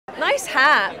Nice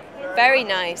hat. Very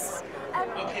nice.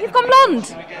 You've gone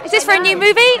blonde. Is this for a new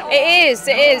movie? It is,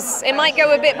 it is. It might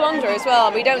go a bit blonder as well,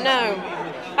 we don't know.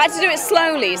 I had to do it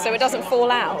slowly so it doesn't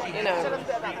fall out, you know.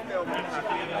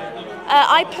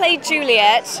 I played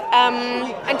Juliet,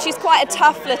 and she's quite a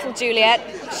tough little Juliet.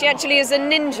 She actually is a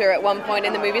ninja at one point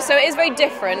in the movie, so it is very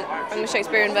different from the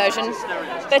Shakespearean version.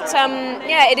 But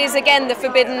yeah, it is again the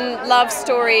forbidden love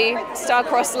story,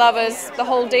 star-crossed lovers, the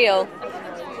whole deal.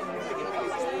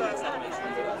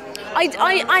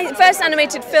 I first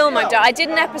animated film I've done. I did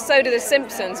an episode of The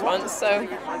Simpsons once, so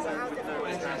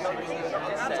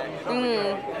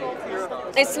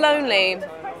it's lonely.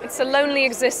 It's a lonely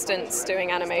existence doing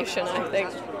animation, I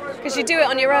think, because you do it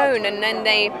on your own and then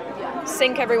they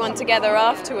sync everyone together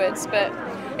afterwards. But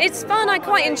it's fun. I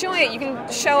quite enjoy it. You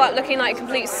can show up looking like a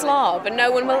complete slob, and no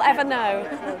one will ever know.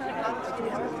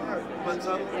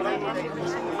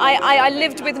 I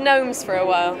lived with gnomes for a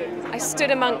while. I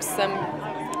stood amongst them.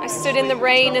 I stood in the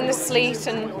rain and the sleet.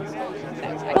 And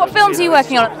what films are you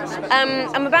working on?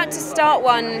 I'm about to start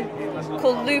one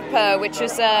called Looper, which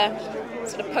is a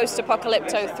sort of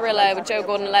post-apocalypto thriller with Joe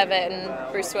Gordon-Levitt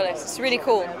and Bruce Willis. It's really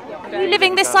cool. Are you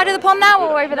living this side of the pond now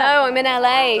or over there? No, I'm in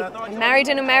LA. I'm married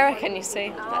an American, you see.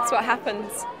 That's what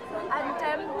happens.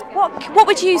 And what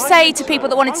would you say to people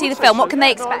that wanted to see the film? What can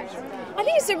they expect? I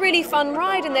think it's a really fun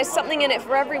ride and there's something in it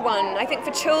for everyone. I think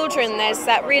for children there's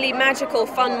that really magical,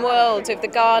 fun world of the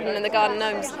garden and the garden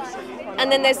gnomes. And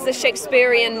then there's the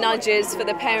Shakespearean nudges for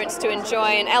the parents to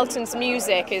enjoy, and Elton's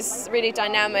music is really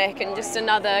dynamic and just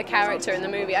another character in the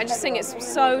movie. I just think it's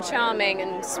so charming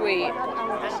and sweet.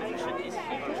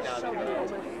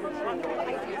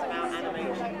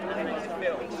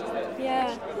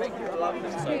 Yeah.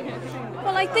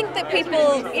 Well, I think that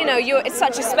people, you know, it's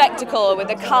such a spectacle with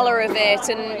the colour of it,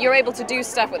 and you're able to do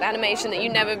stuff with animation that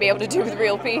you'd never be able to do with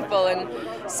real people, and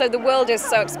so the world is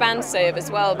so expansive as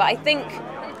well. But I think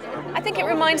it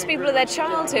reminds people of their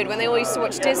childhood when they all used to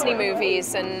watch Disney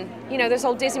movies, and you know, those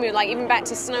old Disney movies, like even back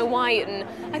to Snow White, and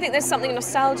I think there's something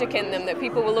nostalgic in them that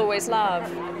people will always love.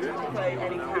 Did you play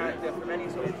any character from any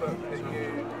sort of book that you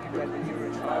read when you were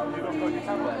a child? You've got your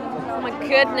tongue. Oh my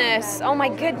goodness! Oh my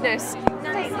goodness!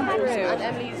 I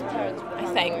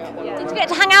think. Did you get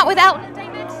to hang out with Elton and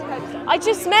David? I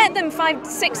just met them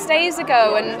 5-6 days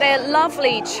ago, and they're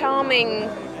lovely, charming,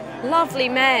 lovely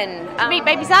men. Meet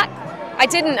baby Zach? I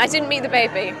didn't meet the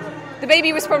baby. The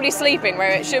baby was probably sleeping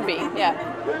where it should be, yeah.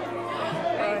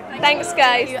 Thanks,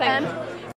 guys. Thank you.